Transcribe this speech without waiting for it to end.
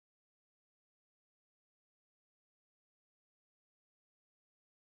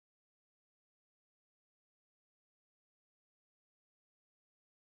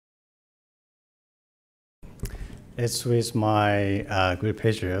It's with my great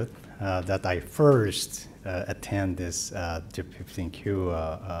pleasure that I first attend this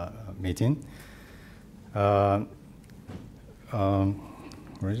Dup15q meeting. Where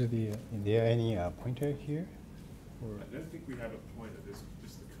is is there any pointer here? Or I don't think we have a pointer. There's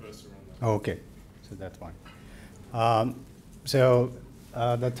just the cursor on the. Oh, okay, so that's fine.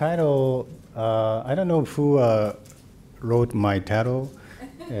 The title, I don't know who wrote my title.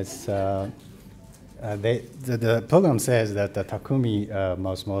 It's the program says that the Takumi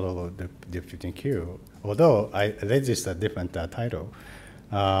mouse model of the Dup15q, although they just a different title.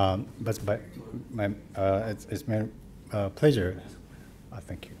 But it's my pleasure,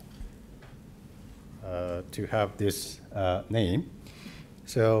 thank you, to have this name.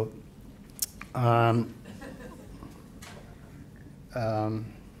 So, so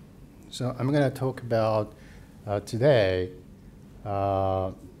I'm going to talk about today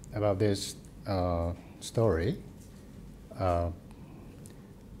about this story. The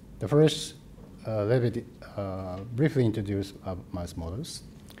first, little bit briefly introduce mouse models,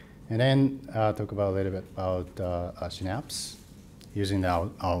 and then talk about a little bit about Synapse using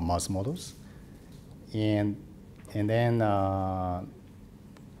our mouse models, and then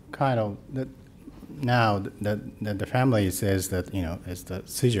kind of now that the family says that it's the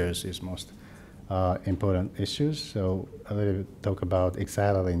seizures is most important issues. So a little bit talk about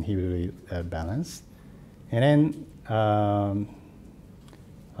excitatory inhibitory balance, and then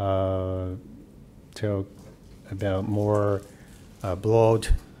talk about more broad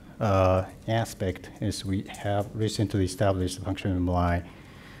aspect is we have recently established functional MRI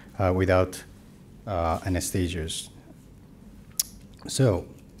without anesthesias. So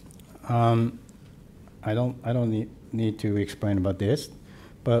I don't need to explain about this,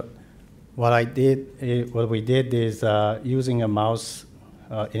 but what we did is using a mouse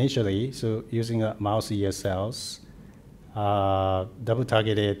initially. So using a mouse ESLs, double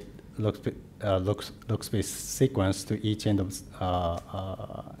targeted look space sequence to each end of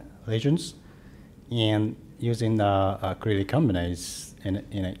lesions, and using the recombinase in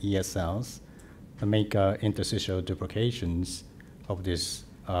ESLs to make interstitial duplications of these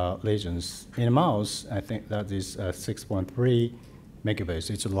lesions. In a mouse, I think that is 6.3 megabase.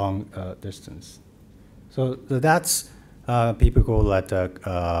 It's a long distance. So that's people call that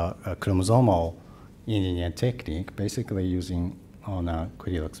a chromosomal engineering technique, basically using on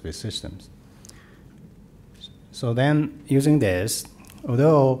critical space systems. So then using this,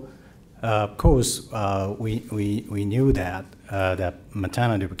 although of course we knew that that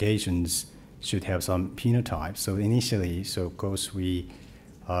maternal duplications should have some phenotype. So initially, so of course we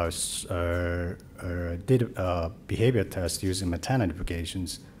did a behavior test using maternal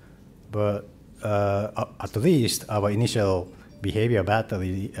duplications, but at least our initial behavior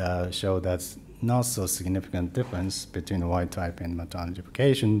battery showed that's not so significant difference between wild type and maternal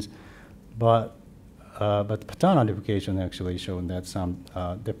duplications, but paternal duplication actually showed that some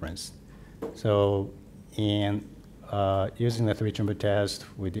difference. So in using the three-chamber test,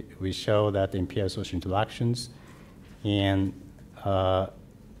 we show that in pair social interactions, and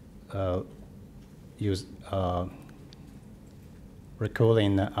use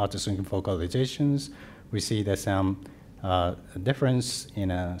recalling outer-swinging focalizations, we see that some difference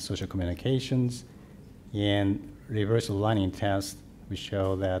in social communications. In reverse learning test, we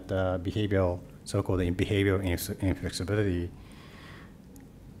show that behavioral, so-called behavioral inflexibility.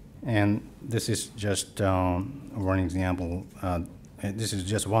 And this is just one example. This is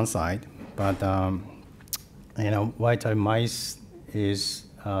just one side, but wild-type mice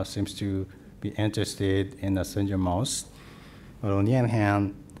seems to be interested in the syndrome mouse. But on the other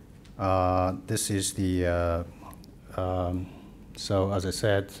hand, this is the so as I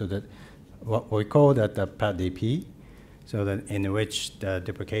said, so that what we call that the PADP, so that in which the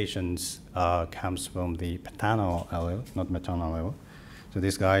duplications comes from the paternal allele, not maternal allele. So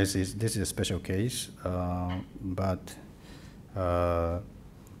this this is a special case, but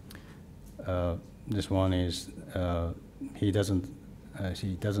this one is he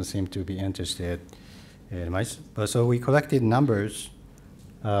doesn't seem to be interested in mice. But so we collected numbers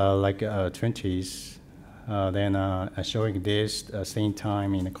like 20s, then showing this same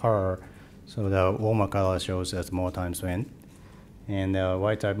time in the car. So the warmer color shows us more time spent, and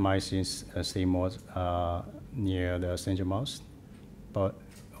white type mice is stay more near the syndrome mouse. But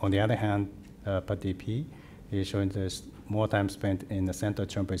on the other hand, PADP is showing this more time spent in the center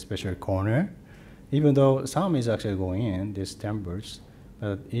chamber, especially corner. Even though some is actually going in, these timbers,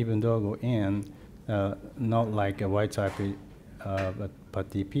 but even though go in, not like a white type, but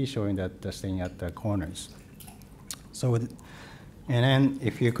PADP showing that they're staying at the corners. So, and then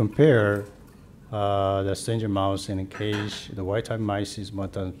if you compare the stranger mouse in a cage, the white-type mice is more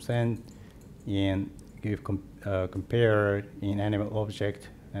than 10, and if compare in animal object,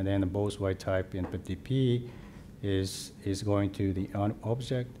 and then both white-type and DP is going to the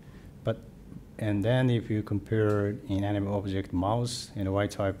object, and then if you compare in animal object mouse, and the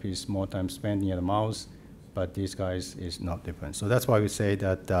white-type is more time spent near the mouse, but these guys is not different. So that's why we say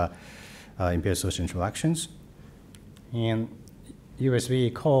that impaired social interactions. And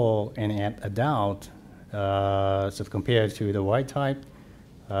USB call and adult, so compared to the white type,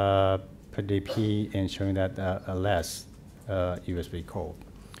 PDP and showing that less USB call.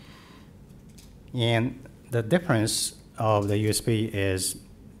 And the difference of the USB is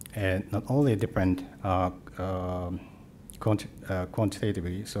not only different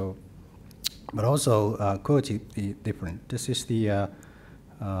quantitatively, but also qualitatively different. This is the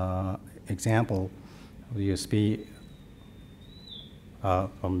example of the USB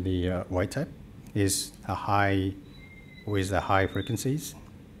from the white type is a high with the high frequencies.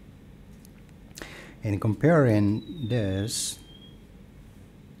 And comparing this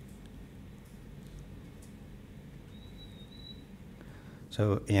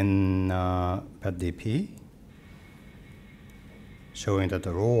so in PDP, showing that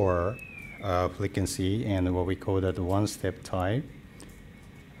the lower frequency and what we call that the one-step type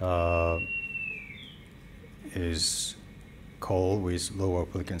is called with lower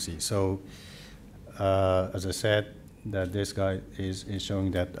frequency. So as I said, that this guy is showing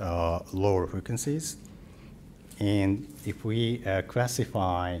that lower frequencies. And if we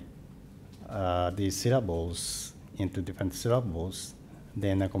classify these syllables into different syllables,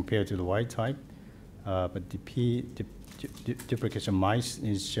 then compared to the white type, but the duplication mice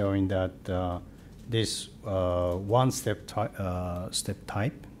is showing that this one-step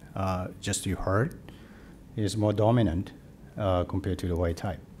type, just you heard, is more dominant compared to the white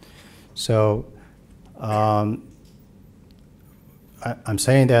type. So I'm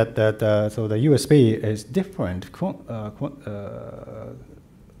saying that so the USB is different,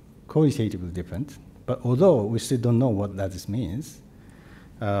 qualitatively different, but although we still don't know what that means,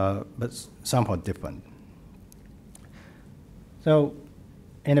 but somewhat different. So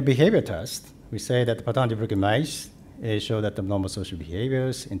in a behavior test, we say that the pattern duplicate mice show that the normal social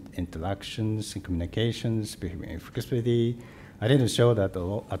behaviors, interactions, and communications, behavior flexibility. I didn't show that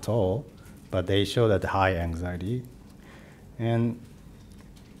at all, but they show that high anxiety. And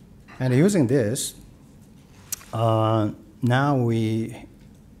using this, now we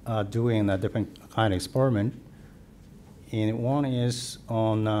are doing a different kind of experiment. And one is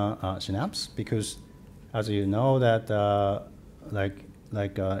on synapse, because as you know that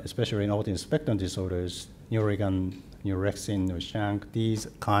especially in autism spectrum disorders, neurogan, neurexin, or shank, these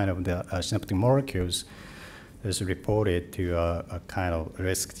kind of the synaptic molecules is reported to a kind of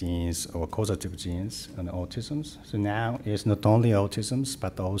risk genes or causative genes in autism. So now it's not only autism,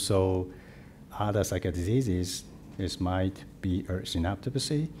 but also other psychiatric diseases. This might be a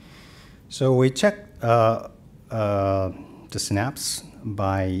synaptopathy. So we check the synapse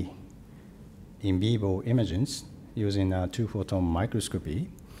by in vivo images using a 2-photon microscopy.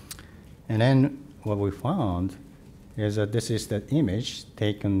 And then what we found is that this is the image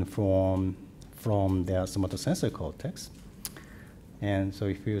taken from the somatosensory cortex. And so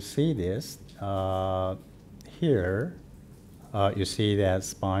if you see this, here, you see that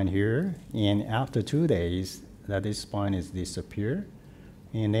spine here, and after 2 days, that this spine is disappear.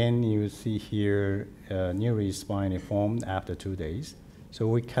 And then you see here, new spine is formed after 2 days. So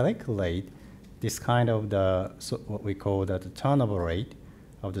we calculate this kind of what we call the turnover rate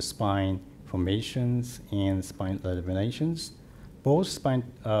of the spine formations and spine eliminations. Both spine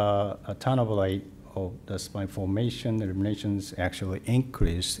turnover rate of the spine formation and eliminations actually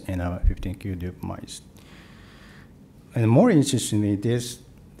increase in our 15q Dup mice. And more interestingly, this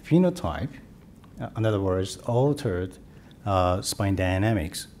phenotype, in other words, altered spine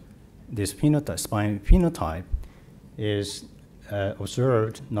dynamics, this spine phenotype is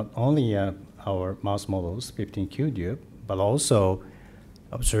observed not only our mouse models, 15q Dup, but also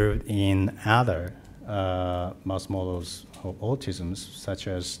observed in other mouse models of autism, such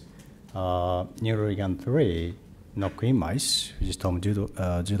as neurogan 3 knock-in mice, which is judo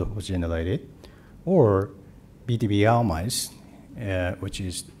generated, or BDBR mice, which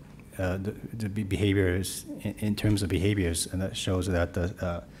is the behaviors in terms of behaviors, and that shows that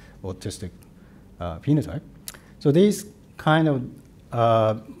the autistic phenotype. So these kind of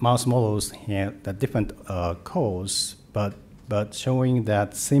mouse models have the different cause, but showing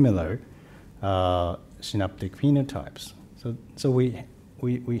that similar synaptic phenotypes. So we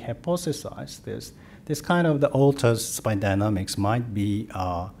hypothesized this kind of the altered spine dynamics might be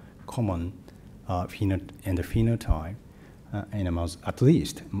common in the phenotype in a mouse, at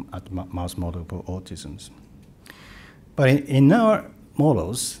least at mouse model for autisms. But in our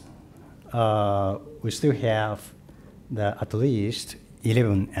models, we still have at least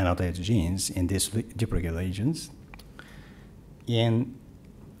 11 annotated genes in these duplicate regions. And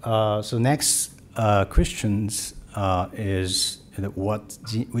so next questions is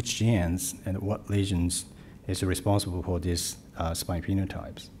which genes and what lesions is responsible for these spine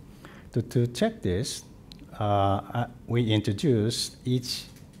phenotypes. To check this, we introduce each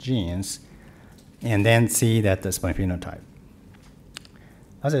genes and then see that the spine phenotype.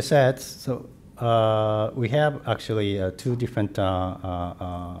 As I said, so we have actually two different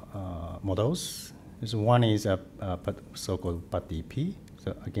models. So one is a so-called PAT-DP.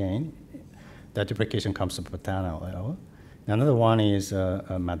 So again, the duplication comes from paternal level. Another one is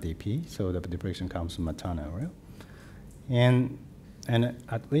MAT-DP, so the duplication comes from maternal level. And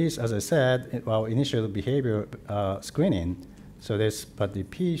at least, as I said, well, initial behavior screening, so there's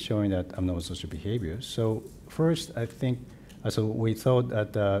PAT-DP showing that abnormal social behavior. So first, I think, so we thought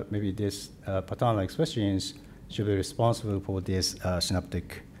that maybe this paternal expressed genes should be responsible for this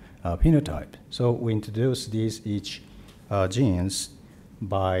synaptic phenotype. So we introduce these each genes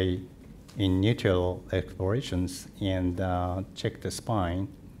by in neutral explorations and check the spine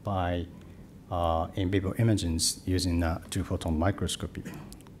by in vivo imagings using two-photon microscopy.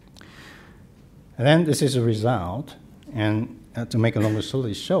 And then this is a result, and to make a longer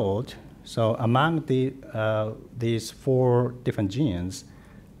story short, so among these four different genes,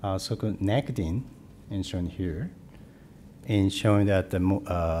 so-called nectin, is shown here, in showing that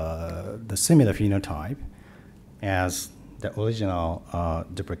the similar phenotype as the original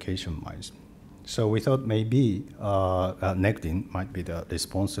duplication mice. So we thought maybe nectin might be the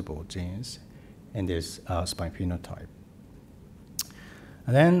responsible genes in this spine phenotype.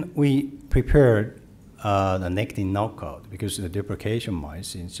 And then we prepared the nectin knockout because the duplication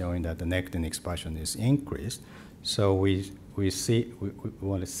mice is showing that the nectin expression is increased. So we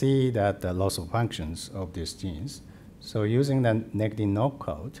want to see that the loss of functions of these genes. So using the nectin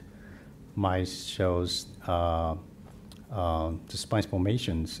knockout, mice shows the spine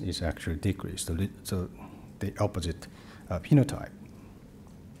formations is actually decreased. So the opposite phenotype.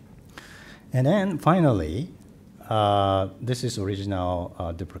 And then finally, this is original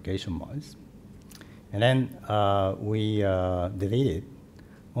duplication mice. And then we deleted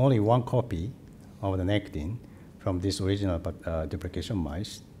only one copy of the nectin from this original duplication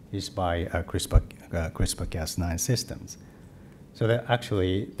mice is by CRISPR-Cas9 systems. So that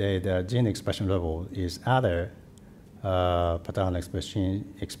actually the gene expression level is other paternal expressed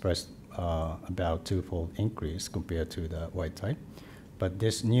gene expressed about twofold increase compared to the wild type. But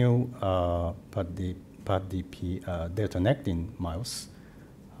this new PAT-DP delta nectin mouse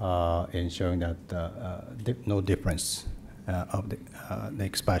is showing that no difference of the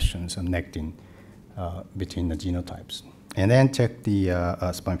expressions of nectin between the genotypes. And then check the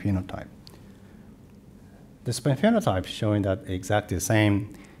spine phenotype. The spine phenotype showing that exactly the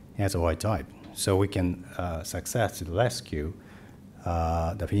same as a wild type. So we can successfully rescue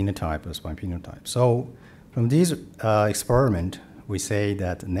the phenotype of spine phenotype. So from this experiment, we say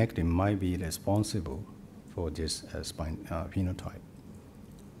that nectin might be responsible for this spine phenotype.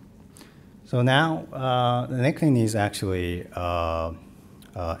 So now the nectin is actually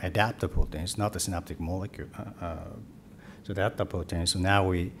adaptive protein. It's not a synaptic molecule. So the adaptive protein. So now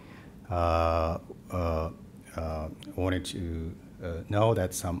we wanted to know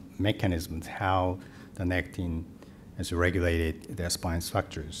that some mechanisms how the nectin has regulated their spine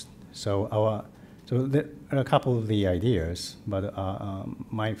structures. So there are a couple of the ideas, but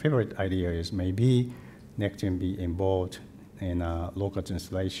my favorite idea is maybe nectin be involved in local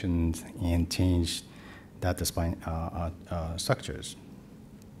translations and change the spine structures.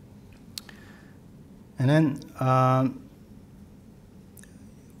 And then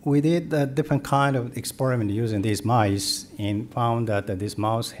we did a different kind of experiment using these mice and found that this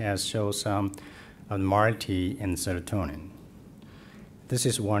mouse has shown some abnormality in serotonin. This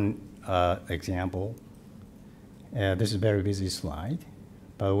is one example. This is a very busy slide,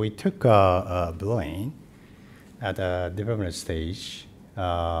 but we took a brain at a development stage,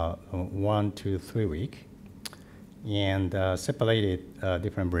 1 to 3 weeks, and separated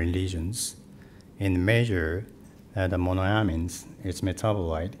different brain lesions and measure the monoamines, its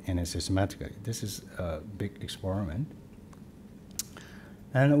metabolite, and systematically. This is a big experiment.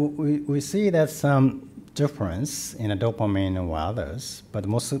 And we see that some difference in the dopamine and others, but the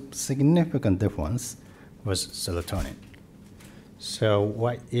most significant difference was serotonin. So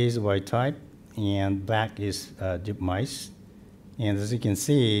white is wild type, and black is dup mice, And as you can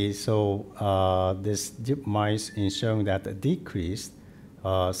see, so this Dup mice is showing that a decreased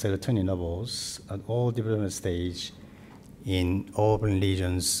serotonin levels at all development stage in all brain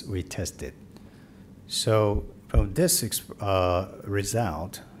regions we tested. So from this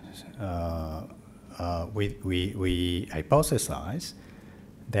result, we hypothesize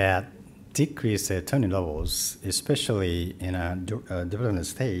that decreased serotonin levels, especially in a development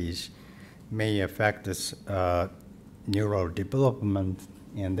stage, may affect this neural development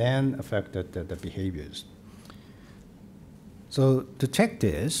and then affect the behaviors. So to check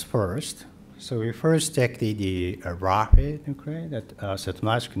this first, so we first check the raphe nuclei, that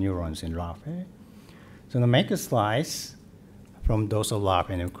serotonergic neurons in raphe. So to make a slice from those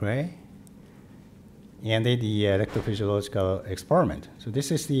raphe nuclei and did the electrophysiological experiment. So this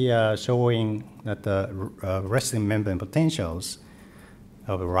is the showing that the resting membrane potentials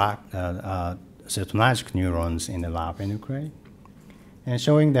of serotonergic neurons in the raphe nuclei, and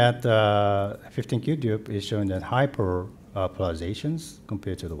showing that 15q Dup is showing that hyperpolarizations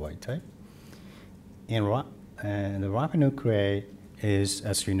compared to the wild type. And the raphe nuclei is,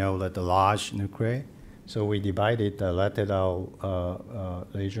 as you know, that the large nuclei. So we divided the lateral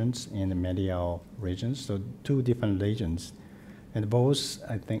regions and the medial regions, so two different regions. And both,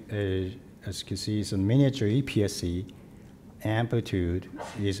 I think, as you can see, is a miniature EPSC amplitude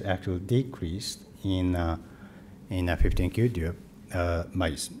is actually decreased in 15q Dup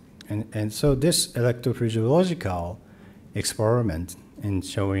mice. And so this electrophysiological experiment in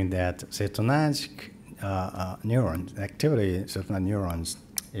showing that serotonergic neurons, activity serotonin neurons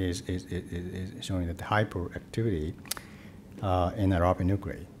is showing that the hyperactivity in the raphe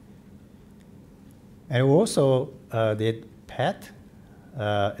nuclei. And we also did PET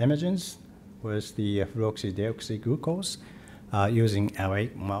images with the fluoxydeoxyglucose using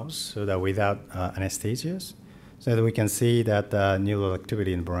awake mouse, so that without anesthesia, so that we can see that neural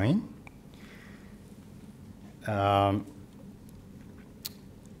activity in the brain. And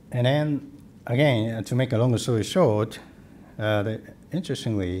then, again, to make a longer story short,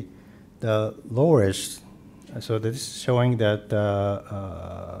 interestingly, the lowest, so this is showing that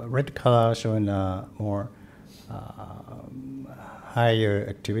red color showing more higher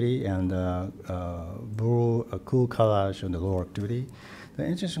activity, and blue, cool color showing the lower activity. So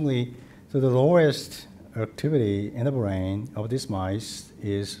interestingly, so the lowest activity in the brain of these mice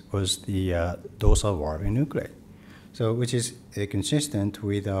was the dorsal raphe nuclei, so which is consistent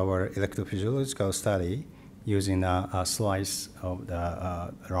with our electrophysiological study using a slice of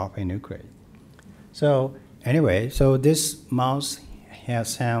the raphe nuclei. So anyway, so this mouse has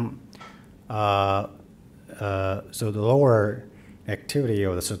some, so the lower activity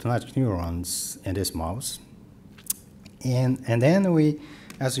of the serotonergic neurons in this mouse. And then we,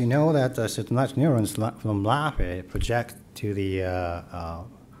 as you know, that the serotonergic neurons from raphe project to the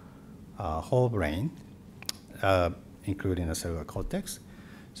whole brain, including the cerebral cortex.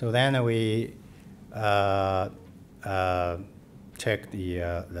 So then we check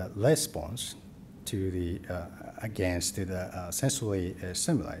the response to the against the sensory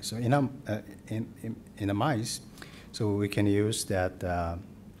stimuli. So in a mice, so we can use that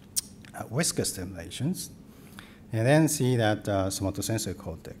whisker stimulations, and then see that somatosensory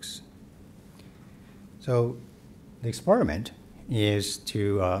cortex. So the experiment is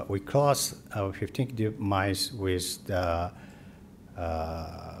to we cross our 15q Dup mice with the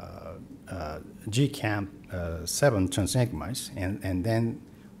GCAMP7 transgenic mice, and then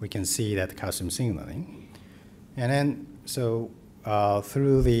we can see that calcium signaling. And then, so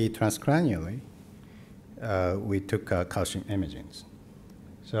through the transcranially, we took calcium imagings.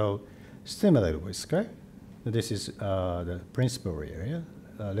 So stimulated whisker, this is the principal area,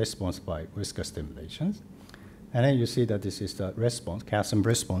 response by whisker stimulations. And then you see that this is the response, calcium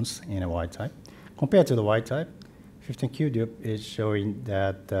response in a wild type. Compared to the wild type, 15q Dup is showing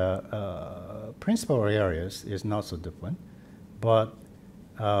that principal areas is not so different, but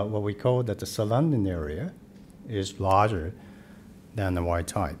what we call that the surrounding area is larger than the wild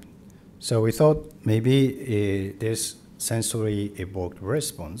type. So we thought maybe this sensory evoked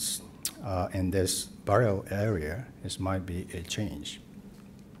response in this barrier area might be a change.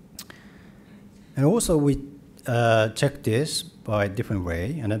 And also we checked this by a different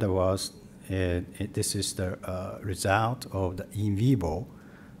way. Another was this is the result of the in vivo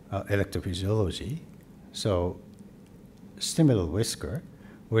electrophysiology. So stimulated whisker,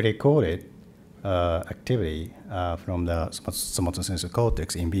 we recorded activity from the somatosensory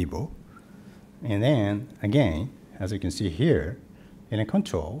cortex in vivo. And then, again, as you can see here, in a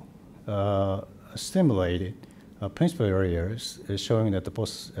control, stimulated principal areas is showing that the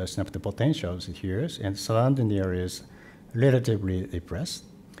post-synaptic potentials here, and surrounding areas relatively depressed.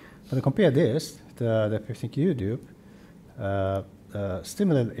 But compare this, the 15q dupe,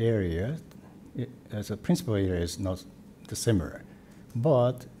 stimulant area, as a principal area is not similar.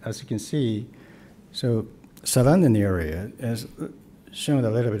 But as you can see, so surrounding area is shown a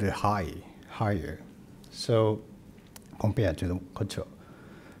little bit higher. So compared to the control.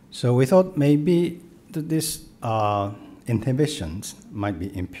 So we thought maybe that this inhibitions might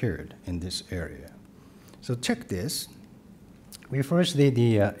be impaired in this area. So check this. We first did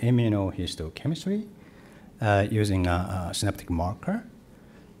the immunohistochemistry using a synaptic marker.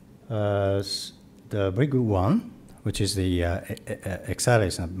 The very good one, which is the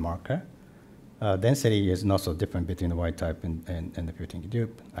excited synaptic marker, density is not so different between the wild type and the 15q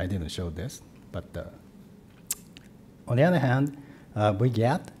dupe. I didn't show this, but on the other hand, we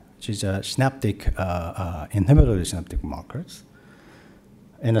get, which is a synaptic inhibitory synaptic markers.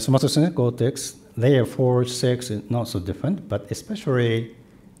 In the somatosensory cortex, layer 4, 6 is not so different, but especially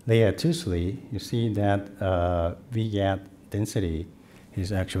layer 2, 3, you see that VGAT density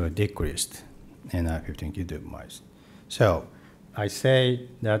is actually decreased in 15q dupe mice. So I'm saying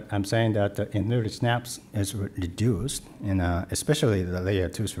that the inhibitory synapse is reduced in especially the layer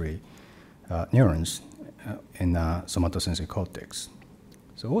 2, 3 neurons in somatosensory cortex.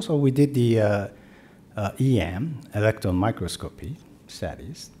 So also we did the EM, electron microscopy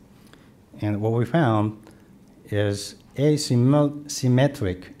studies. And what we found is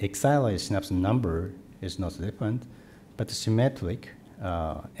asymmetric excited synapse number is not different, but the symmetric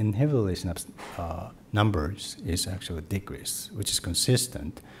inhibitory synapse numbers is actually decreased, which is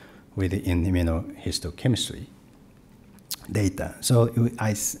consistent with the immunohistochemistry data. So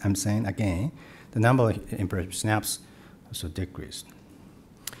I'm saying again, the number of impressive synapses also decreased.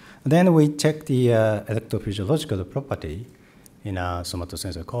 Then we check the electrophysiological property in a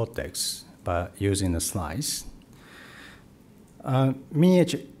somatosensory cortex by using a slice.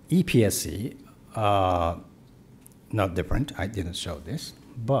 Miniature EPSC, not different. I didn't show this.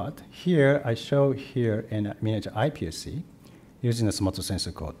 But here, I show here in miniature iPSC using the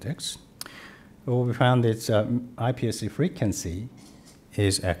somatosensory cortex. What we found is iPSC frequency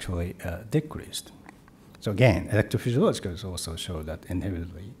is actually decreased. So again, electrophysiological also show that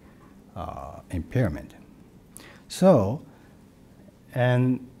inhibitory impairment. So,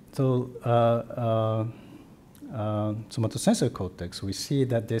 somatosensory cortex, we see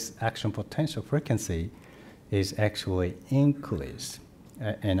that this action potential frequency is actually increased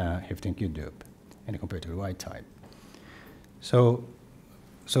in a 15q dupe and compared to the wild type. So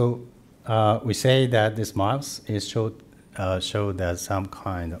we say that this mouse is showed that some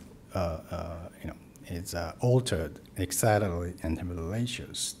kind of it's altered excitatory inhibitory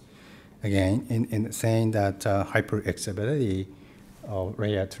ratios. Again, in saying that hyperexcitability of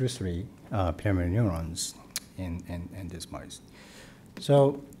layer 2-3 pyramidal neurons in this mouse.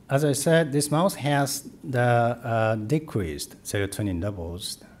 So as I said, this mouse has the decreased serotonin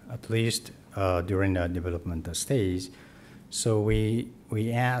levels, at least during the developmental stage. So we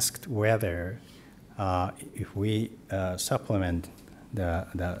asked whether if we supplement the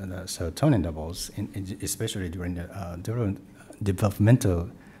serotonin levels, especially during the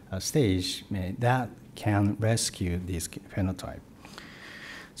developmental stage, that can rescue this phenotype.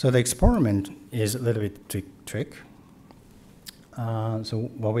 So the experiment is a little bit trick. So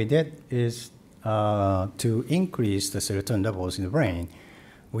what we did is to increase the serotonin levels in the brain,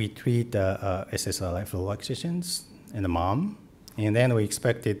 we treat the SSRI fluoxetines in the mom, and then we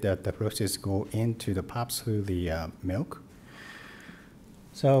expected that the process go into the pups through the milk.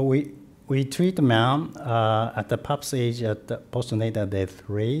 So we treat the mom at the pup's age at the postnatal day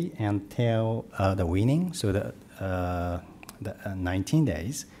 3 until the weaning, so the 19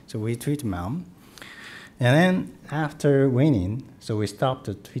 days. So we treat mom. And then after weaning, so we stopped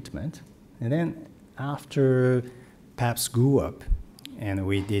the treatment. And then after pups grew up, and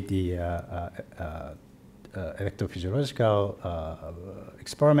we did the electrophysiological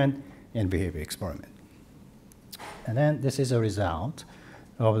experiment and behavior experiment. And then this is a result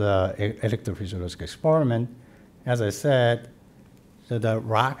of the electrophysiological experiment. As I said, so the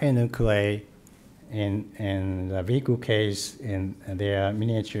rapid nuclei in the vehicle case in their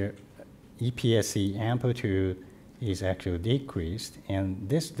miniature EPSC amplitude is actually decreased, and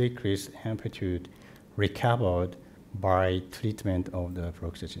this decreased amplitude recovered by treatment of the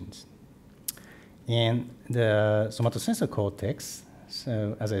fluoxetines. In the somatosensory cortex,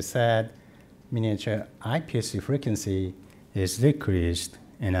 so as I said, miniature iPSC frequency is decreased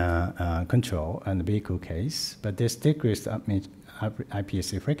in a control and vehicle case, but this decreased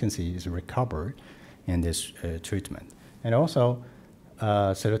iPSC frequency is recovered in this treatment. And also,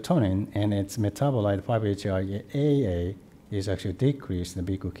 serotonin and its metabolite 5-HIAA is actually decreased in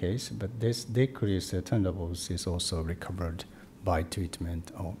the BQ case, but this decreased serotonin levels is also recovered by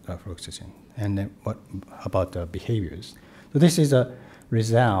treatment of fluoxetine. And then what about the behaviors? So this is a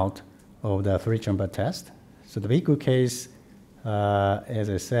result of the three-chamber test. So the BQ case, as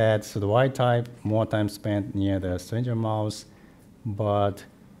I said, so the wild type, more time spent near the stranger mouse, but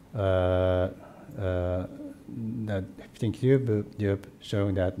the 15q dupe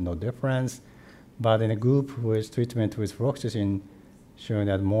showing that no difference. But in a group with treatment with fluoxetine, showing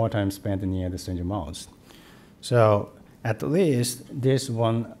that more time spent near the stranger mouse. So at least this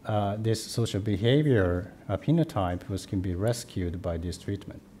one, this social behavior phenotype can be rescued by this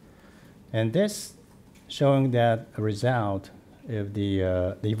treatment. And this showing that a result of the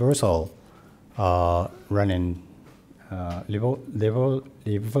reversal running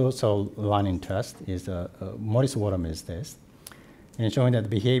reversal learning test is Morris Waterman's test, and showing that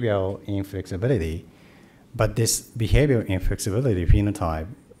behavioral inflexibility, but this behavioral inflexibility phenotype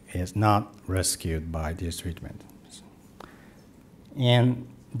is not rescued by this treatment. And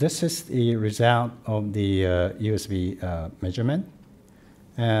this is the result of the USB measurement.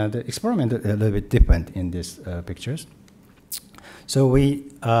 And the experiment is a little bit different in these pictures. So we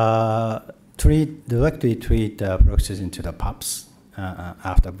directly treat fluoxetine to the pups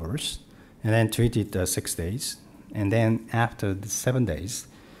after birth, and then treat it 6 days. And then after the 7 days,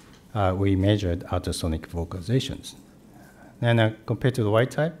 we measured ultrasonic vocalizations. Then compared to the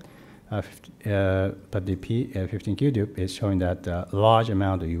wild type, but the 15q dupe is showing that large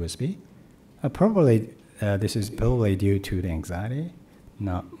amount of USB. Probably this is probably due to the anxiety,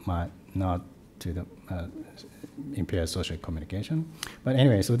 not to the impaired social communication. But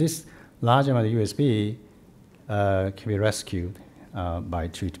anyway, so this large amount of USB can be rescued by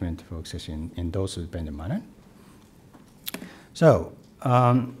treatment for fluoxetine in dose-dependent manner. So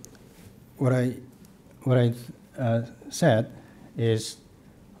what I said is,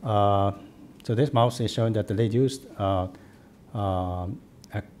 so this mouse is showing that the reduced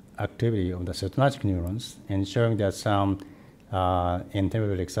activity of the serotonergic neurons, and showing that some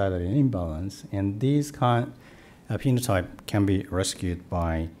intermediate excited imbalance, and these kind of phenotype can be rescued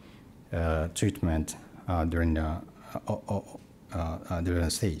by treatment during the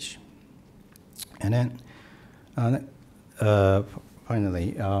stage. And then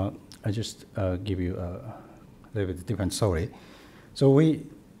finally, I just give you a little bit different story. So we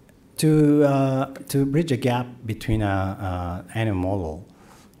to bridge a gap between animal model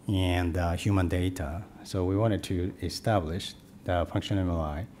and human data. So we wanted to establish the functional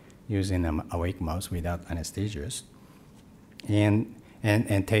MRI using an awake mouse without anesthesias, and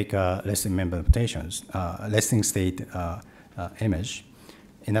take resting member mutations, resting state image,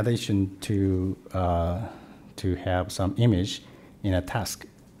 in addition to have some image in a task.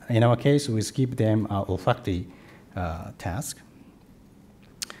 In our case, we skip them olfactory task.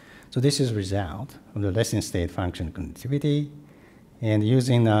 So this is result of the resting state function connectivity, and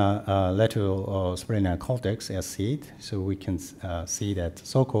using lateral sphenical cortex as seed, so we can see that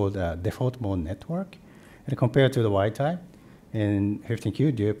so-called default mode network. And compared to the wild type, and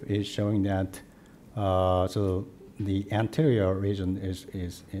 15q dupe is showing that so the anterior region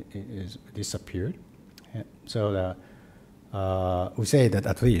is disappeared. So we say that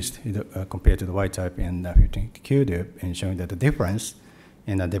at least compared to the wild type and 15q dupe, and showing that the difference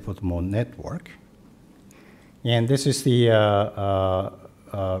in the default mode network. And this is the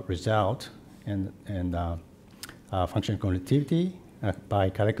result and functional connectivity by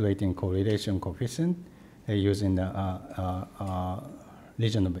calculating correlation coefficient using the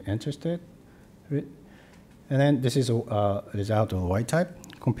region of interest. And then this is a result of wild type.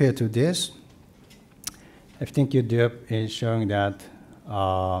 Compared to this, 15q dupe is showing that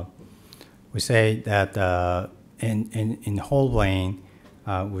we say that in whole brain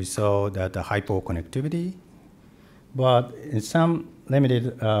we saw that the hypoconnectivity. But in some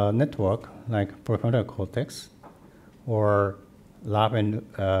limited network, like prefrontal cortex, or lab and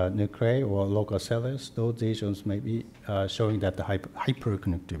nuclei, or local cells, those lesions may be showing that the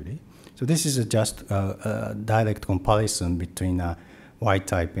hyperconnectivity. So this is just a direct comparison between wild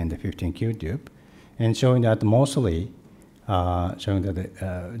type and the 15q dupe, and showing that mostly showing that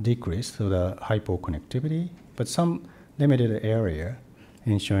the decrease, so the hypoconnectivity, but some limited area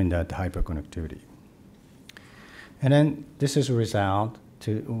in showing that the hyperconnectivity. And then this is a result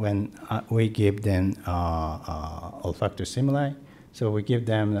to when we give them olfactory stimuli. So we give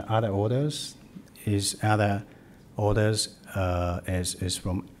them the other orders. Other orders is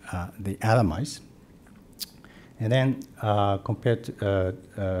from the other mice. And then compared to,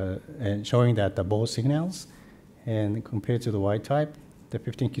 and showing that the both signals, and compared to the wild type, the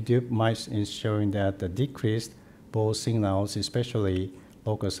 15q dupe mice is showing that the decreased both signals, especially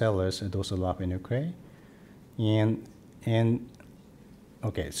local cellulose and dorsal lateral nuclei. And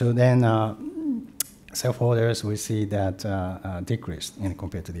okay, so then self orders we see that decreased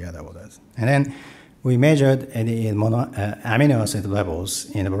compared to the other orders. And then we measured the amino acid levels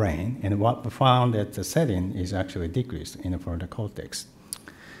in the brain, and what we found that the setting is actually decreased in the frontal cortex.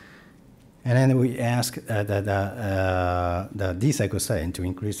 And then we asked the D-cycloserine to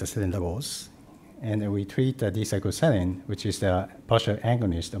increase the setting levels, and we treat the D-cycloserine, which is the partial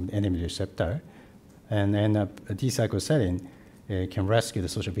agonist of the NMDA receptor, and then D-cycloserine can rescue the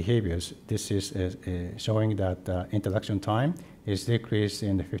social behaviors. This is showing that interaction time is decreased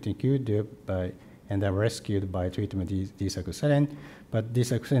in the 15q dupe and then rescued by treatment with D-cycloserine. But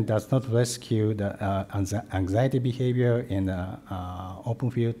D-cycloserine does not rescue the anxiety behavior in the open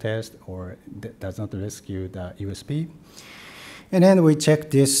field test, or does not rescue the USB. And then we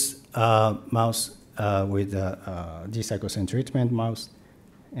check this mouse with the D-cycloserine treatment mouse,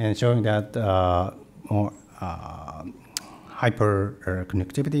 and showing that more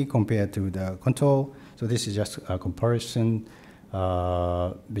hyperconnectivity compared to the control. So this is just a comparison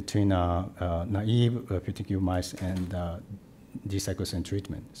between naive 15q mice and D-cycloserine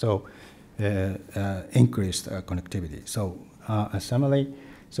treatment. So increased connectivity. So a summary,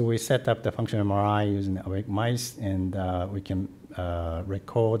 so we set up the functional MRI using awake mice, and we can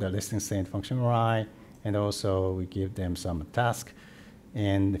record the resting state functional MRI, and also we give them some task.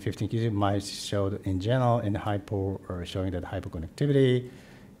 And the 15q mice showed in general in hypo, or showing that hyperconnectivity,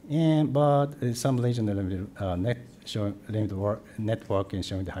 but some lesion network is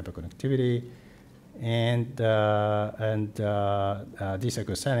showing the hyperconnectivity, and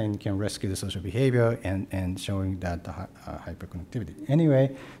D-cycloserine can rescue the social behavior and showing that the hyperconnectivity.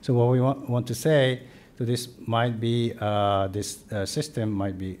 Anyway, so what we want to say, so this might be this system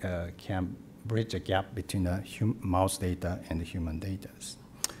might be can bridge a gap between the mouse data and the human data.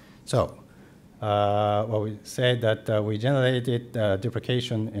 So what we said that we generated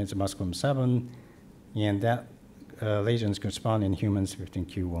duplication in the musculum 7, and that lesions correspond in humans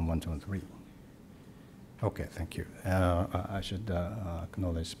 15q1123. Okay, thank you. I should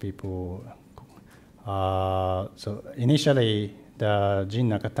acknowledge people. So initially, the Jin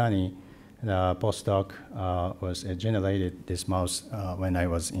Nakatani, the postdoc, was generated this mouse when I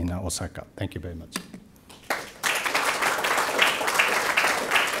was in Osaka. Thank you very much.